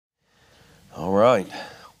right.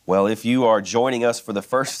 Well, if you are joining us for the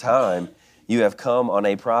first time, you have come on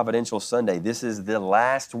a providential Sunday. This is the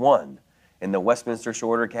last one in the Westminster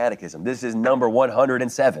Shorter Catechism. This is number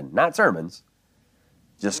 107, not sermons,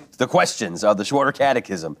 just the questions of the Shorter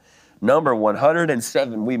Catechism. Number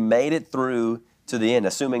 107, we made it through to the end,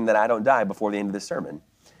 assuming that I don't die before the end of this sermon.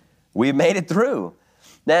 We made it through.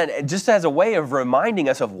 Now, just as a way of reminding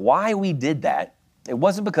us of why we did that, it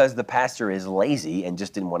wasn't because the pastor is lazy and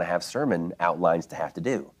just didn't want to have sermon outlines to have to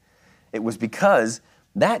do. It was because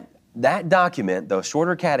that document, the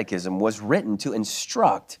Shorter Catechism, was written to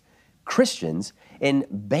instruct Christians in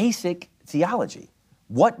basic theology.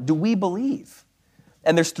 What do we believe?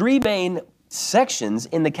 And there's three main sections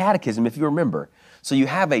in the catechism, if you remember. So you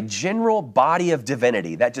have a general body of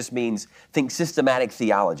divinity. That just means, think systematic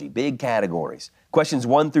theology, big categories. Questions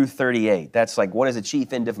 1 through 38. That's like, what is the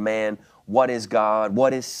chief end of man? What is God?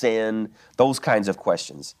 What is sin? Those kinds of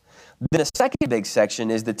questions. Then a second big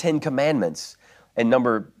section is the 10 Commandments and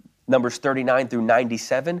Numbers 39 through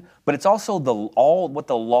 97. But it's also all what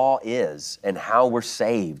the law is and how we're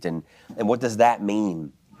saved and what does that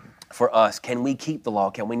mean for us? Can we keep the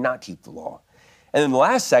law? Can we not keep the law? And then the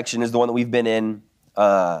last section is the one that we've been in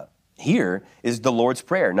here, is the Lord's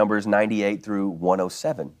Prayer, Numbers 98 through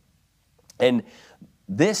 107. And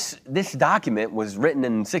this document was written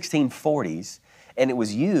in the 1640s, and it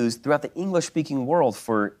was used throughout the English-speaking world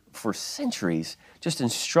for centuries, just to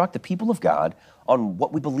instruct the people of God on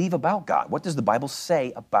what we believe about God. What does the Bible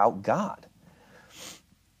say about God?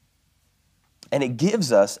 And it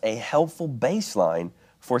gives us a helpful baseline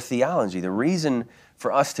for theology. The reason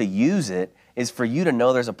for us to use it is for you to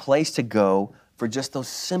know there's a place to go for just those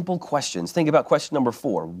simple questions. Think about question number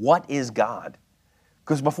 4. What is God?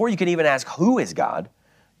 Because before you can even ask who is God,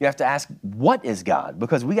 you have to ask what is God?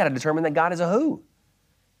 Because we got to determine that God is a who.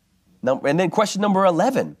 And then question number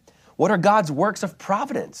 11. What are God's works of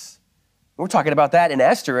providence? We're talking about that in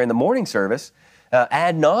Esther in the morning service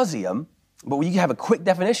ad nauseum, but you have a quick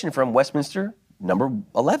definition from Westminster number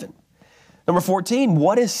 11. Number 14,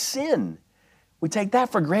 what is sin? We take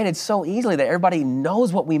that for granted so easily that everybody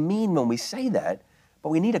knows what we mean when we say that, but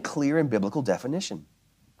we need a clear and biblical definition.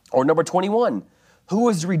 Or number 21, who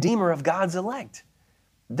is the Redeemer of God's elect?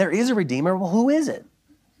 There is a Redeemer. Well, who is it?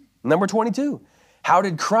 Number 22, how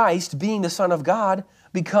did Christ, being the Son of God,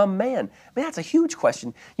 become man? That's a huge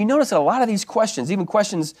question. You notice that a lot of these questions, even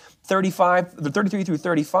questions 33 through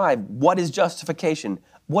 35, what is justification?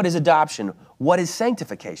 What is adoption? What is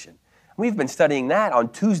sanctification? We've been studying that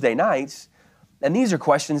on Tuesday nights, and these are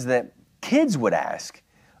questions that kids would ask.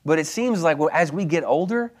 But it seems like as we get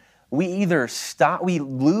older, we either we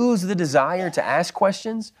lose the desire to ask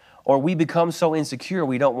questions, or we become so insecure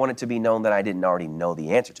we don't want it to be known that I didn't already know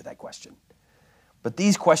the answer to that question. But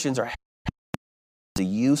these questions are a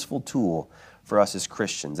useful tool for us as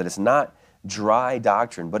Christians, that it's not dry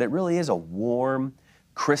doctrine, but it really is a warm,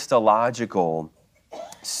 Christological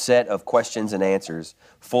set of questions and answers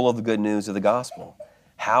full of the good news of the gospel.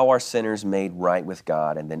 How are sinners made right with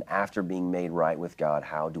God? And then after being made right with God,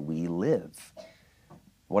 how do we live?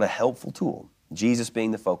 What a helpful tool. Jesus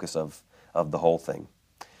being the focus of the whole thing.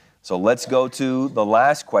 So let's go to the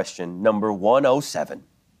last question, number 107.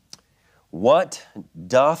 What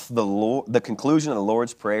doth the conclusion of the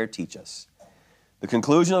Lord's Prayer teach us? The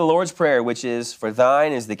conclusion of the Lord's Prayer, which is, for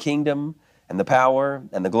thine is the kingdom and the power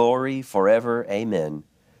and the glory forever. Amen.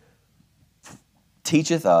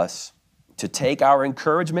 Teacheth us to take our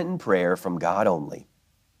encouragement in prayer from God only,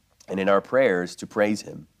 and in our prayers to praise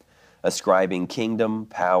Him, ascribing kingdom,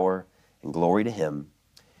 power, and glory to Him,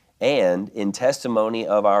 and in testimony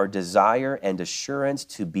of our desire and assurance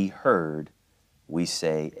to be heard, we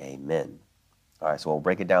say amen. All right, so we'll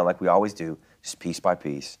break it down like we always do, just piece by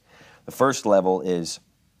piece. The first level is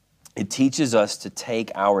it teaches us to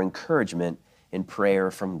take our encouragement in prayer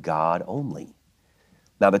from God only.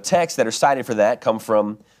 Now, the texts that are cited for that come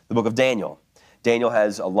from the book of Daniel. Daniel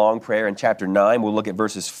has a long prayer in chapter 9. We'll look at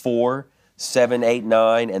verses 4, 7, 8,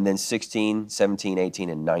 9, and then 16, 17, 18,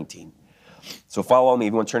 and 19. So follow me.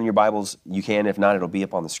 If you want to turn your Bibles, you can. If not, it'll be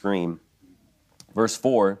up on the screen. Verse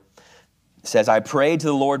 4 says, I prayed to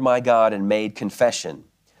the Lord my God and made confession,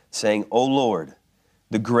 saying, O Lord,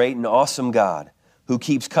 the great and awesome God, who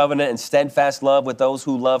keeps covenant and steadfast love with those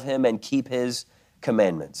who love Him and keep His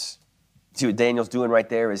commandments. See what Daniel's doing right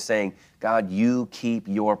there is saying, God, you keep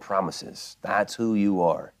your promises. That's who you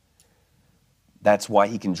are. That's why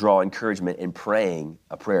he can draw encouragement in praying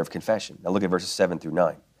a prayer of confession. Now look at verses 7 through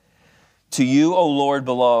 9. To you, O Lord,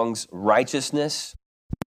 belongs righteousness,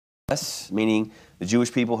 meaning the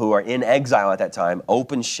Jewish people who are in exile at that time,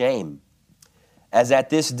 open shame. As at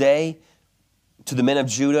this day, To the men of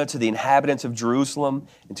Judah, to the inhabitants of Jerusalem,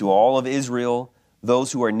 and to all of Israel,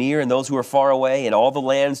 those who are near and those who are far away, and all the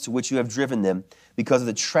lands to which you have driven them, because of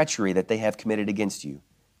the treachery that they have committed against you.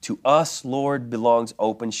 To us, Lord, belongs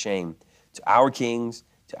open shame, to our kings,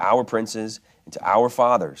 to our princes, and to our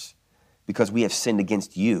fathers, because we have sinned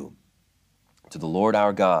against you. To the Lord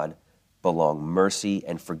our God belong mercy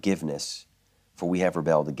and forgiveness, for we have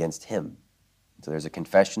rebelled against him. So there's a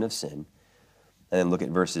confession of sin. And then look at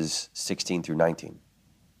verses 16 through 19.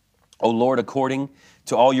 O Lord, according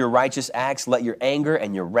to all your righteous acts, let your anger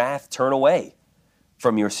and your wrath turn away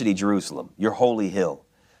from your city Jerusalem, your holy hill,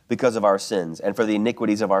 because of our sins and for the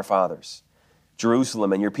iniquities of our fathers.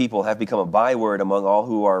 Jerusalem and your people have become a byword among all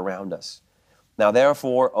who are around us. Now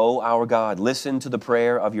therefore, O our God, listen to the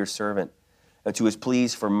prayer of your servant and to his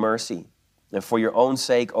pleas for mercy. And for your own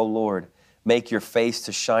sake, O Lord, make your face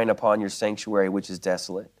to shine upon your sanctuary, which is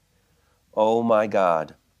desolate. O my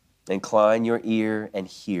God, incline your ear and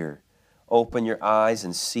hear. Open your eyes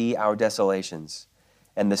and see our desolations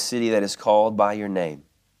and the city that is called by your name.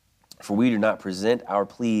 For we do not present our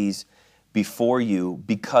pleas before you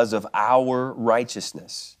because of our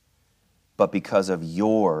righteousness, but because of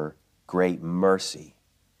your great mercy.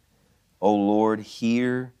 O Lord,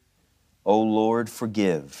 hear. O Lord,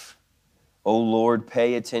 forgive. O Lord,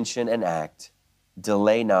 pay attention and act.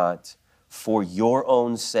 Delay not for your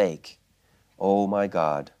own sake, O my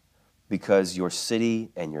God, because your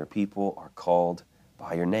city and your people are called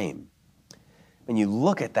by your name. When you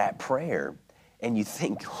look at that prayer and you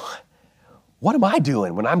think, what am I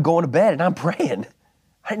doing when I'm going to bed and I'm praying?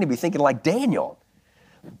 I need to be thinking like Daniel.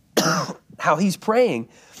 How he's praying,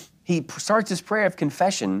 he starts his prayer of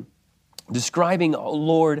confession describing, oh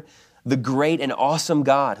Lord, the great and awesome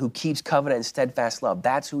God who keeps covenant and steadfast love.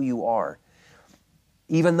 That's who you are.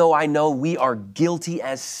 Even though I know we are guilty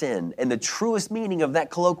as sin, and the truest meaning of that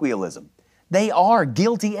colloquialism, they are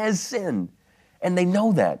guilty as sin, and they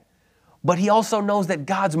know that. But he also knows that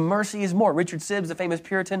God's mercy is more. Richard Sibbes, the famous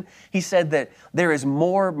Puritan, he said that there is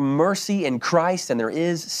more mercy in Christ than there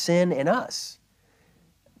is sin in us.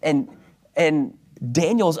 And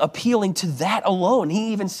Daniel's appealing to that alone.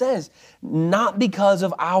 He even says, not because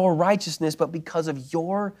of our righteousness, but because of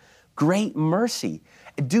your great mercy.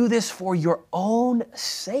 Do this for your own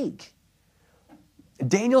sake.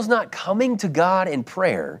 Daniel's not coming to God in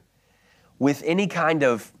prayer with any kind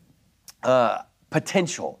of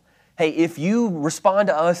potential. Hey, if you respond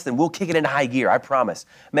to us, then we'll kick it into high gear, I promise.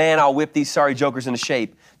 Man, I'll whip these sorry jokers into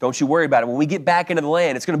shape. Don't you worry about it. When we get back into the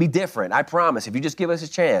land, it's going to be different, I promise, if you just give us a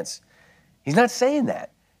chance. He's not saying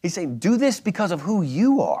that. He's saying, do this because of who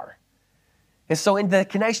you are. And so in the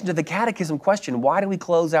connection to the catechism question, why do we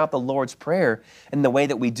close out the Lord's Prayer in the way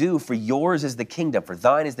that we do? For yours is the kingdom, for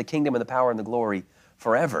thine is the kingdom and the power and the glory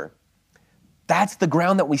forever. That's the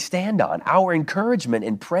ground that we stand on. Our encouragement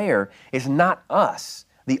in prayer is not us,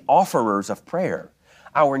 the offerers of prayer.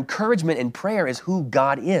 Our encouragement in prayer is who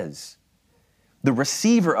God is, the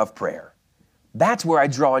receiver of prayer. That's where I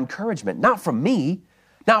draw encouragement, not from me,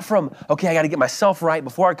 not from, okay, I got to get myself right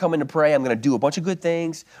before I come in to pray. I'm going to do a bunch of good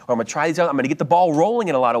things, or I'm going to try these out. I'm going to get the ball rolling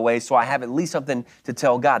in a lot of ways so I have at least something to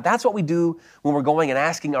tell God. That's what we do when we're going and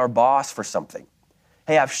asking our boss for something.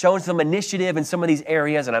 Hey, I've shown some initiative in some of these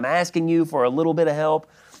areas, and I'm asking you for a little bit of help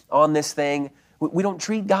on this thing. We don't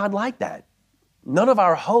treat God like that. None of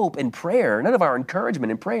our hope in prayer, none of our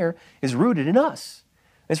encouragement in prayer is rooted in us.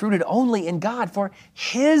 It's rooted only in God, for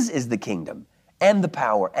His is the kingdom and the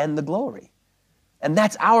power and the glory. And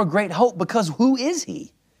that's our great hope, because who is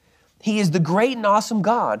He? He is the great and awesome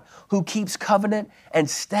God who keeps covenant and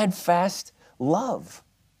steadfast love.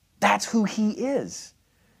 That's who He is.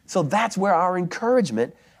 So that's where our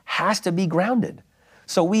encouragement has to be grounded.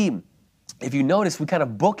 So if you notice, we kind of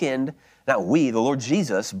bookend, not we, the Lord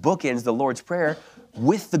Jesus, bookends the Lord's Prayer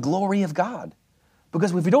with the glory of God.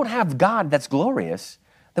 Because if we don't have God that's glorious,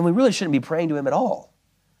 then we really shouldn't be praying to Him at all.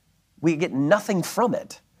 We get nothing from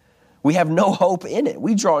it. We have no hope in it.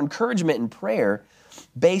 We draw encouragement in prayer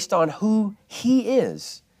based on who He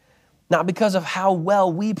is, not because of how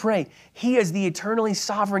well we pray. He is the eternally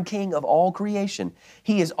sovereign King of all creation.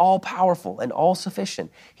 He is all-powerful and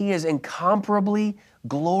all-sufficient. He is incomparably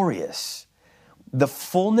glorious. The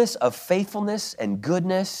fullness of faithfulness and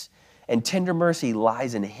goodness and tender mercy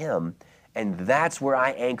lies in Him, and that's where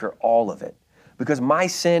I anchor all of it. Because my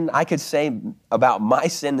sin, I could say about my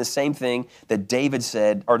sin the same thing that David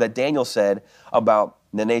said, or that Daniel said about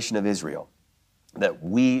the nation of Israel, that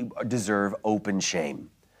we deserve open shame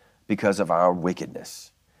because of our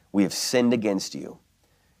wickedness. We have sinned against you.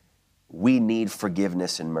 We need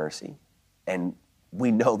forgiveness and mercy. And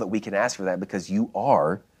we know that we can ask for that because you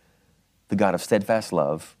are the God of steadfast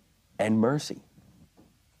love and mercy.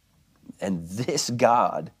 And this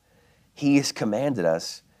God, he has commanded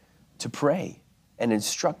us to pray and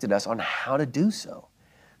instructed us on how to do so.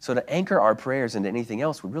 So to anchor our prayers into anything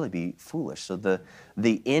else would really be foolish. So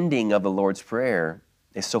the ending of the Lord's Prayer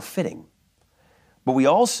is so fitting. But we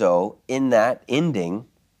also, in that ending,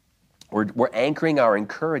 we're anchoring our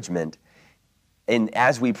encouragement in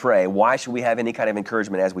as we pray. Why should we have any kind of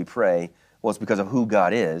encouragement as we pray? Well, it's because of who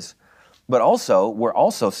God is. But also, we're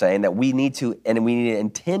also saying that we need to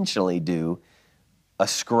intentionally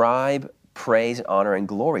ascribe praise, honor, and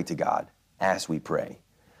glory to God as we pray.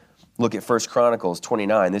 Look at 1 Chronicles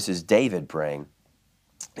 29. This is David praying.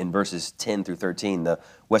 In verses 10 through 13, the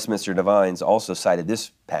Westminster Divines also cited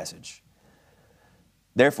this passage.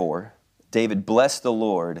 Therefore, David blessed the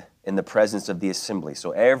Lord in the presence of the assembly.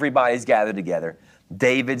 So everybody's gathered together.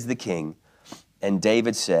 David's the king. And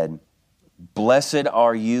David said, Blessed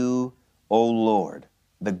are you, O Lord,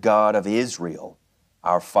 the God of Israel,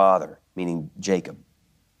 our father, meaning Jacob,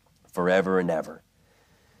 forever and ever.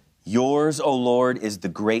 Yours, O Lord, is the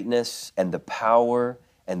greatness and the power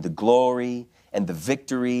and the glory and the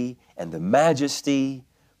victory and the majesty,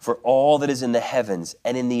 for all that is in the heavens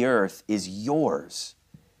and in the earth is yours.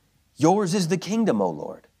 Yours is the kingdom, O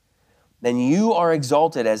Lord, and you are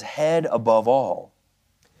exalted as head above all.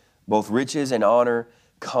 Both riches and honor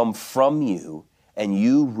come from you, and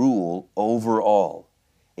you rule over all.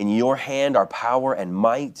 In your hand are power and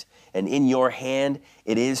might, and in your hand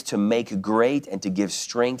it is to make great and to give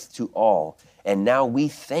strength to all. And now we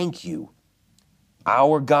thank you,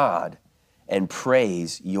 our God, and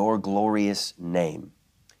praise your glorious name.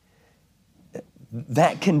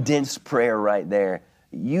 That condensed prayer right there,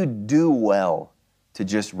 you do well to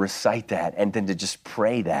just recite that and then to just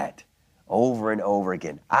pray that over and over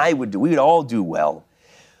again. We would all do well.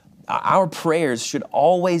 Our prayers should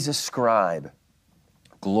always ascribe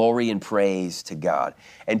glory and praise to God.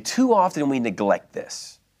 And too often we neglect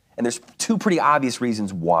this. And there's two pretty obvious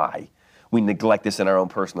reasons why we neglect this in our own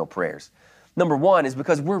personal prayers. Number one is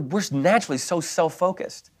because we're naturally so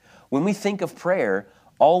self-focused. When we think of prayer,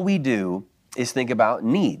 all we do is think about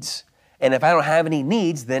needs. And if I don't have any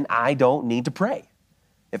needs, then I don't need to pray.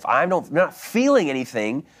 If I'm not feeling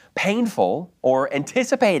anything painful or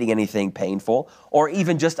anticipating anything painful or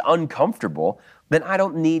even just uncomfortable, then I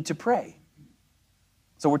don't need to pray.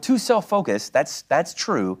 So we're too self-focused. That's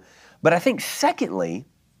true. But I think secondly,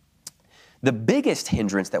 the biggest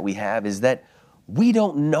hindrance that we have is that we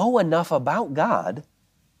don't know enough about God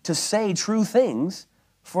to say true things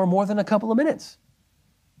for more than a couple of minutes.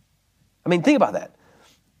 I mean, think about that.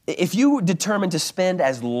 If you were determined to spend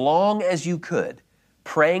as long as you could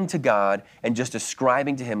praying to God and just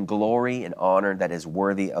ascribing to Him glory and honor that is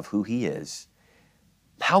worthy of who He is,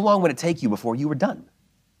 how long would it take you before you were done?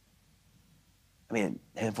 I mean,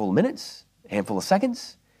 a handful of minutes, a handful of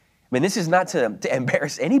seconds. I mean, this is not to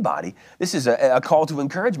embarrass anybody. This is a call to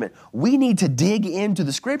encouragement. We need to dig into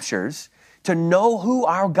the Scriptures to know who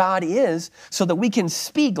our God is so that we can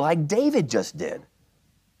speak like David just did.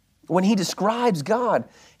 When he describes God,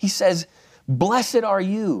 he says, Blessed are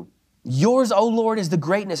you. Yours, O Lord, is the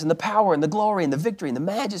greatness and the power and the glory and the victory and the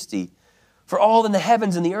majesty. For all in the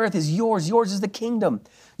heavens and the earth is yours. Yours is the kingdom.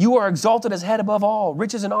 You are exalted as head above all.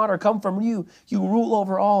 Riches and honor come from you. You rule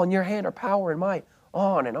over all. In your hand are power and might.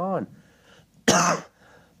 On and on.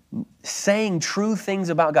 Saying true things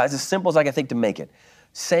about God. It's as simple as I can think to make it.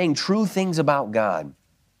 Saying true things about God.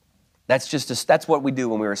 That's what we do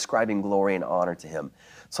when we're ascribing glory and honor to Him.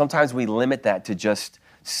 Sometimes we limit that to just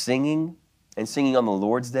singing and singing on the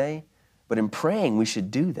Lord's Day. But in praying, we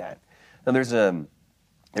should do that. Now, there's an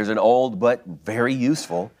old but very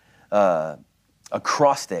useful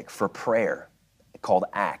acrostic for prayer called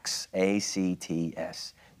ACTS,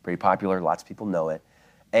 A-C-T-S. Pretty popular, lots of people know it.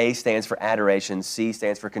 A stands for adoration, C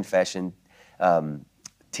stands for confession,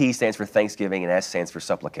 T stands for thanksgiving, and S stands for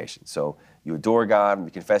supplication. So you adore God, you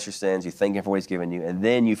confess your sins, you thank Him for what He's given you, and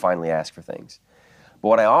then you finally ask for things. But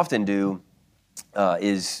what I often do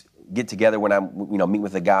is get together when I'm, meet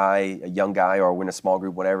with a young guy, or we're in a small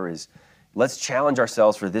group, whatever, is let's challenge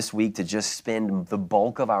ourselves for this week to just spend the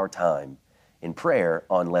bulk of our time in prayer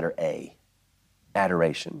on letter A,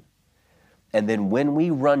 adoration. And then when we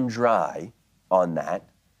run dry on that,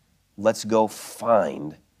 let's go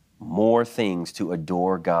find more things to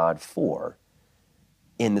adore God for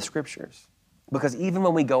in the Scriptures. Because even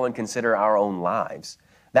when we go and consider our own lives,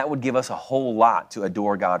 that would give us a whole lot to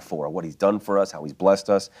adore God for, what He's done for us, how He's blessed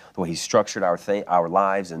us, the way He's structured our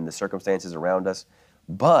lives and the circumstances around us.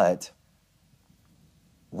 But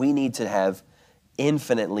we need to have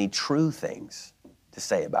infinitely true things to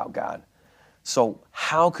say about God. So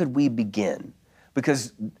how could we begin?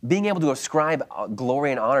 because being able to ascribe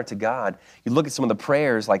glory and honor to God, you look at some of the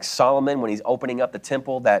prayers like Solomon when he's opening up the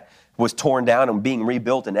temple that was torn down and being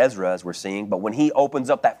rebuilt in Ezra, as we're seeing. But when he opens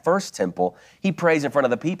up that first temple, he prays in front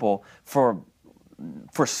of the people for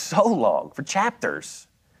so long, for chapters.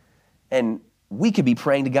 And we could be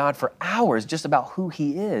praying to God for hours just about who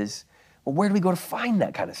he is. Well, where do we go to find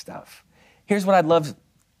that kind of stuff? Here's what I'd love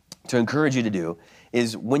to encourage you to do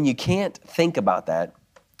is when you can't think about that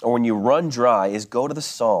or when you run dry is go to the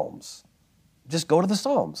Psalms. Just go to the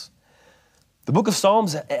Psalms. The book of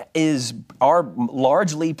Psalms are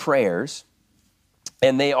largely prayers,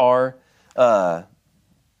 and they are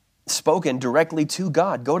spoken directly to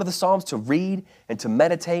God. Go to the Psalms to read and to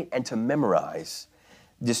meditate and to memorize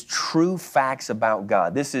just true facts about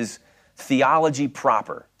God. This is theology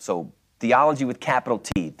proper. So theology with capital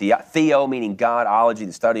T. Theo meaning God, ology,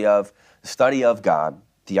 the study of God,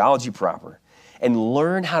 theology proper. And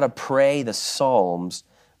learn how to pray the Psalms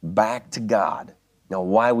back to God. Now,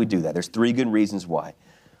 why we do that? There's 3 good reasons why.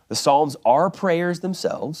 The Psalms are prayers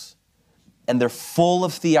themselves, and they're full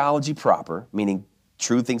of theology proper, meaning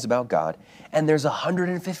true things about God, and there's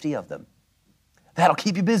 150 of them. That'll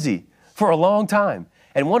keep you busy for a long time.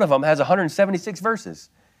 And one of them has 176 verses.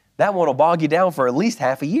 That one will bog you down for at least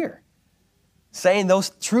half a year, saying those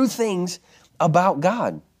true things about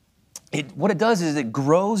God. What it does is it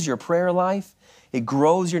grows your prayer life, it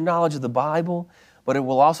grows your knowledge of the Bible, but it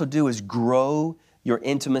will also do is grow your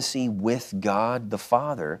intimacy with God the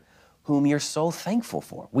Father, whom you're so thankful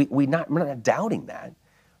for. We're not doubting that,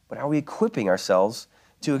 but are we equipping ourselves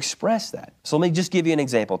to express that? So let me just give you an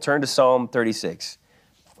example. Turn to Psalm 36.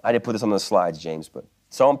 I didn't put this on the slides, James, but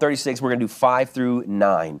Psalm 36, we're going to do 5 through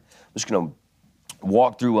 9. I'm just going to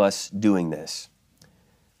walk through us doing this.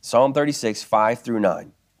 Psalm 36, 5 through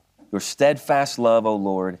 9. Your steadfast love, O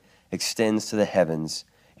Lord, extends to the heavens,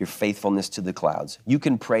 your faithfulness to the clouds. You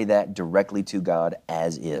can pray that directly to God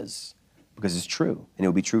as is, because it's true, and it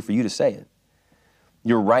will be true for you to say it.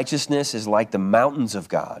 Your righteousness is like the mountains of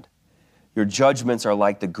God. Your judgments are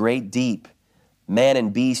like the great deep. Man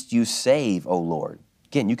and beast you save, O Lord.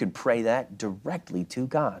 Again, you can pray that directly to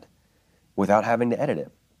God without having to edit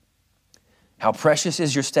it. How precious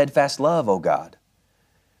is your steadfast love, O God.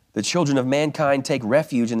 The children of mankind take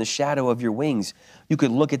refuge in the shadow of your wings. You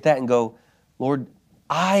could look at that and go, Lord,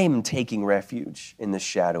 I'm taking refuge in the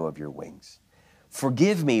shadow of your wings.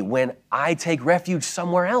 Forgive me when I take refuge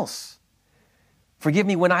somewhere else. Forgive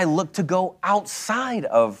me when I look to go outside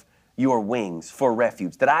of your wings for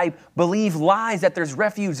refuge, that I believe lies that there's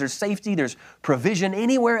refuge, there's safety, there's provision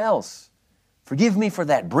anywhere else. Forgive me for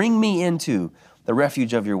that. Bring me into the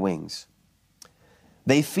refuge of your wings.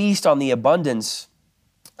 They feast on the abundance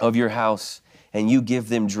of your house, and you give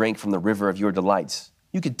them drink from the river of your delights.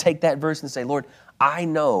 You could take that verse and say, Lord, I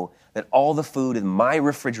know that all the food in my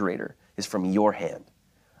refrigerator is from your hand.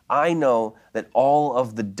 I know that all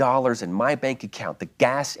of the dollars in my bank account, the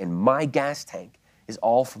gas in my gas tank, is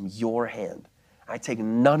all from your hand. I take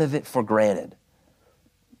none of it for granted.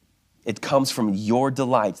 It comes from your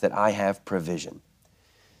delights that I have provision.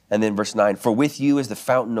 And then verse 9, for with you is the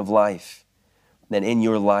fountain of life, and in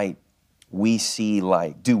your light we see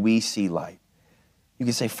light. Do we see light? You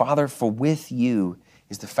can say, Father, for with you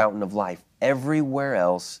is the fountain of life. Everywhere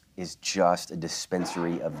else is just a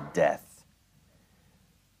dispensary of death.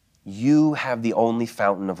 You have the only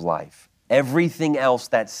fountain of life. Everything else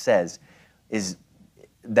that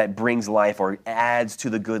brings life or adds to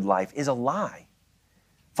the good life is a lie.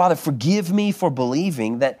 Father, forgive me for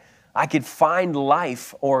believing that I could find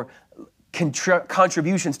life or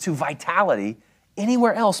contributions to vitality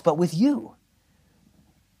anywhere else but with you.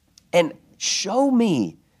 And show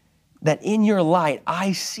me that in your light,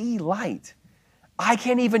 I see light. I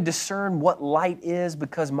can't even discern what light is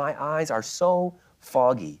because my eyes are so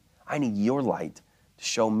foggy. I need your light to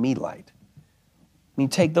show me light. I mean,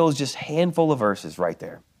 take those just handful of verses right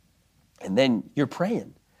there, and then you're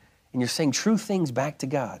praying, and you're saying true things back to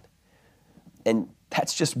God. And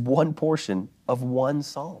that's just one portion of one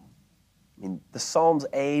psalm. I mean, the Psalms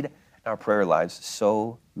aid our prayer lives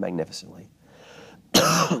so magnificently.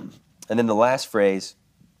 And then the last phrase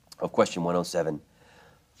of question 107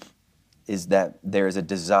 is that there is a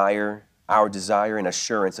desire, our desire and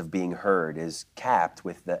assurance of being heard is capped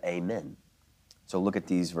with the amen. So look at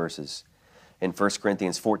these verses. In 1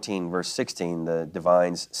 Corinthians 14, verse 16, the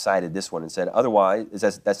divines cited this one and said, otherwise,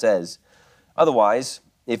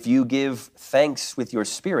 if you give thanks with your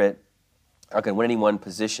spirit, how can anyone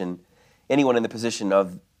in the position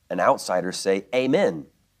of an outsider say amen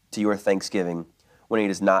to your thanksgiving when he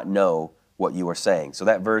does not know what you are saying? So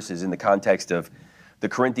that verse is in the context of the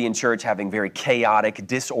Corinthian church having very chaotic,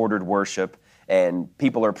 disordered worship and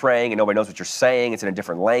people are praying and nobody knows what you're saying. It's in a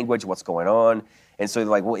different language, what's going on. And so they're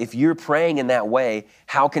like, well, if you're praying in that way,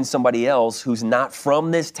 how can somebody else who's not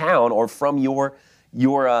from this town or from your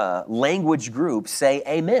language group say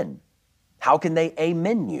amen? How can they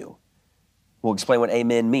amen you? We'll explain what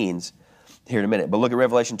amen means here in a minute. But look at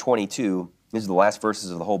Revelation 22. These are the last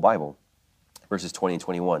verses of the whole Bible, verses 20 and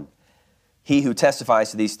 21. He who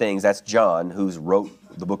testifies to these things, that's John, who's wrote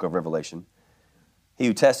the book of Revelation. He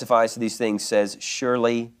who testifies to these things says,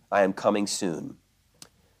 surely I am coming soon.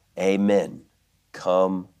 Amen.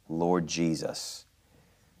 Come, Lord Jesus.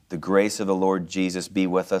 The grace of the Lord Jesus be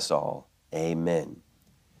with us all. Amen.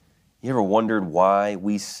 You ever wondered why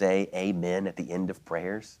we say amen at the end of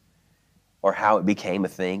prayers? Or how it became a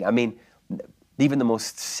thing? I mean, even the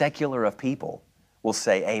most secular of people will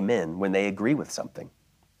say amen when they agree with something.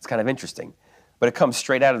 It's kind of interesting. But it comes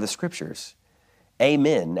straight out of the scriptures.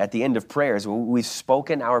 Amen at the end of prayers. We've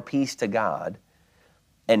spoken our piece to God,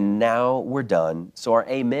 and now we're done. So our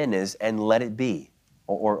amen is, and let it be,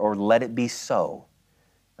 or let it be so.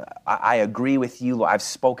 I agree with you. I've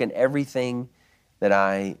spoken everything that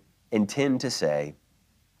I intend to say,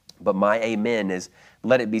 but my amen is,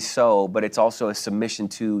 let it be so, but it's also a submission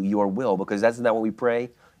to your will, because that's not what we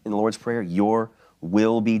pray in the Lord's Prayer. Your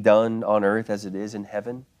will be done on earth as it is in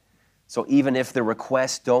heaven. So even if the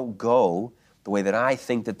requests don't go the way that I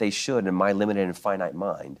think that they should in my limited and finite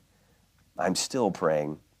mind, I'm still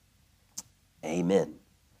praying, amen.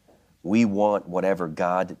 We want whatever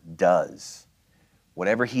God does.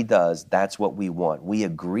 Whatever he does, that's what we want. We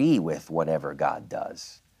agree with whatever God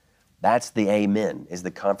does. That's the amen, is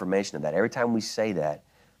the confirmation of that. Every time we say that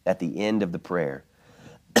at the end of the prayer,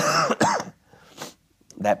 that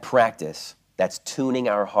practice, that's tuning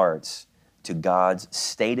our hearts to God's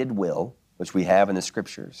stated will, which we have in the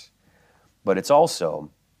scriptures, but it's also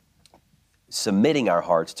submitting our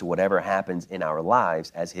hearts to whatever happens in our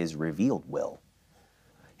lives as his revealed will.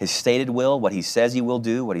 His stated will, what he says he will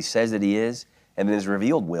do, what he says that he is, and then his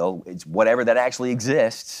revealed will, it's whatever that actually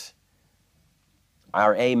exists.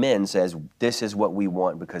 Our amen says, this is what we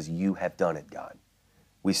want because you have done it, God.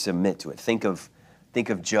 We submit to it. Think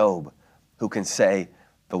of Job, who can say,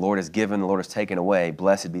 the Lord has given, the Lord has taken away,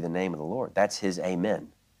 blessed be the name of the Lord. That's his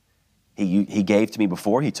amen. He gave to me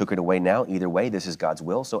before, he took it away now. Either way, this is God's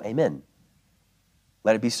will, so amen.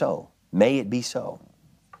 Let it be so. May it be so.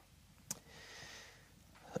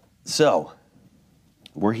 So,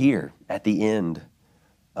 we're here at the end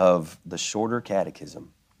of the shorter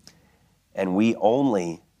catechism, and we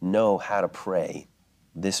only know how to pray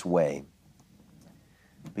this way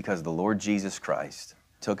because the Lord Jesus Christ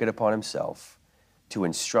took it upon himself to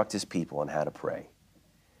instruct his people on how to pray.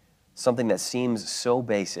 Something that seems so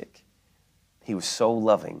basic. He was so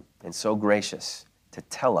loving and so gracious to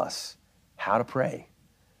tell us how to pray,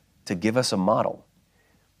 to give us a model.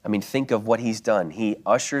 I mean, think of what he's done. He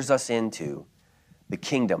ushers us into the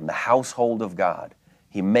kingdom, the household of God.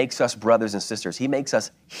 He makes us brothers and sisters. He makes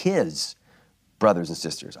us his brothers and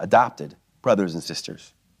sisters, adopted brothers and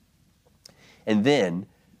sisters. And then,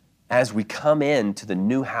 as we come into the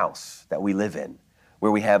new house that we live in,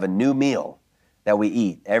 where we have a new meal that we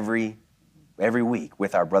eat every week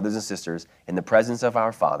with our brothers and sisters in the presence of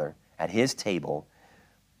our Father at his table,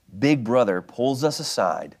 Big Brother pulls us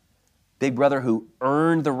aside. Big Brother who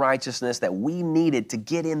earned the righteousness that we needed to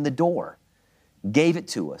get in the door, gave it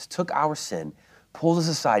to us, took our sin, pulls us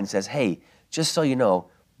aside and says, hey, just so you know,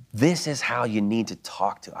 this is how you need to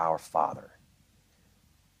talk to our Father.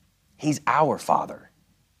 He's our Father,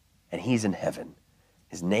 and he's in heaven.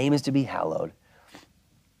 His name is to be hallowed.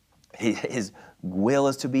 His will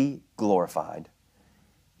is to be glorified.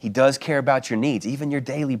 He does care about your needs, even your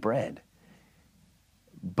daily bread.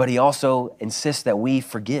 But he also insists that we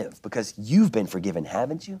forgive because you've been forgiven,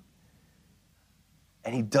 haven't you?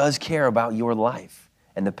 And he does care about your life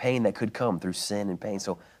and the pain that could come through sin and pain.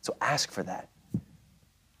 So ask for that.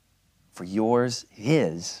 For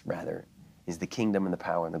his, is the kingdom and the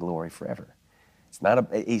power and the glory forever.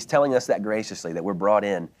 He's telling us that graciously, that we're brought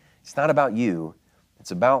in. It's not about you.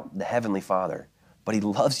 It's about the Heavenly Father. But he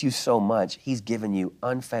loves you so much, he's given you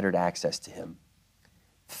unfettered access to him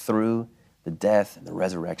through the death and the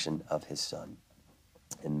resurrection of his Son.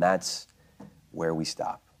 And that's where we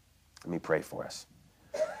stop. Let me pray for us.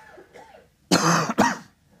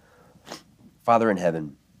 Father in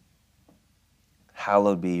heaven,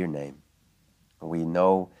 hallowed be your name. We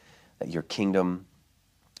know that your kingdom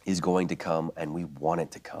is going to come, and we want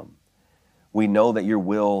it to come. We know that your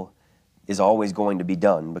will is always going to be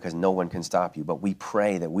done because no one can stop you, but we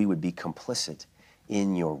pray that we would be complicit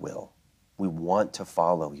in your will. We want to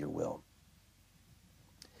follow your will.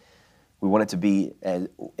 We want it to be,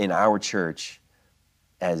 in our church,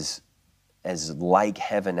 as like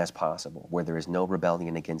heaven as possible, where there is no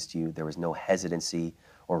rebellion against you, there is no hesitancy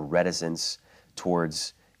or reticence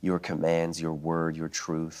towards your commands, your word, your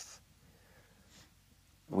truth.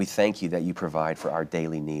 We thank you that you provide for our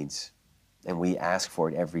daily needs, and we ask for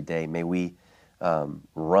it every day. May we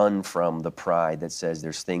run from the pride that says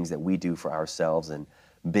there's things that we do for ourselves and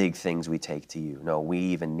big things we take to you. No, we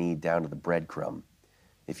even need down to the breadcrumb.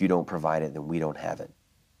 If you don't provide it, then we don't have it.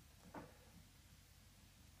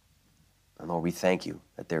 And Lord, we thank you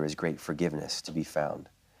that there is great forgiveness to be found,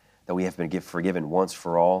 that we have been forgiven once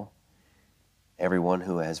for all. Everyone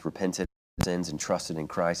who has repented of sins and trusted in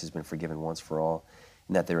Christ has been forgiven once for all,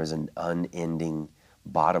 and that there is an unending,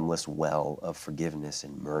 bottomless well of forgiveness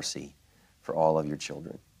and mercy for all of your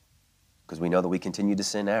children, because we know that we continue to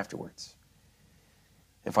sin afterwards.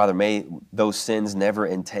 And Father, may those sins never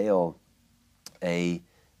entail a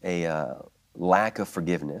lack of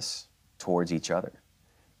forgiveness towards each other.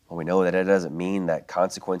 Well, we know that it doesn't mean that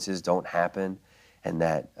consequences don't happen and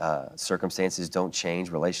that circumstances don't change,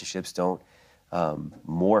 relationships don't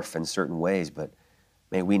morph in certain ways, but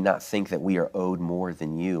may we not think that we are owed more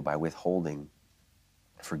than you by withholding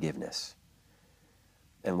forgiveness.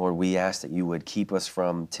 And Lord, we ask that you would keep us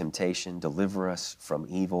from temptation, deliver us from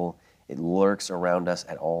evil. It lurks around us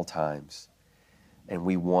at all times. And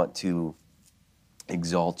we want to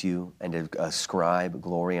exalt you and to ascribe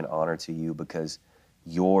glory and honor to you, because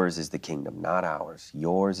yours is the kingdom, not ours.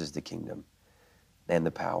 Yours is the kingdom and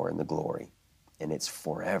the power and the glory. And it's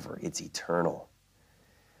forever. It's eternal.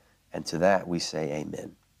 And to that we say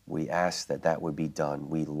amen. We ask that that would be done.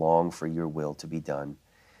 We long for your will to be done.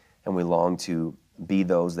 And we long to be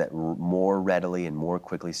those that more readily and more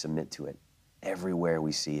quickly submit to it everywhere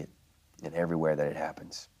we see it and everywhere that it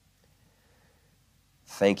happens.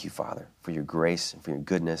 Thank you, Father, for your grace and for your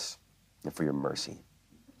goodness and for your mercy.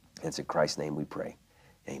 And it's in Christ's name we pray.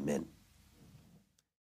 Amen.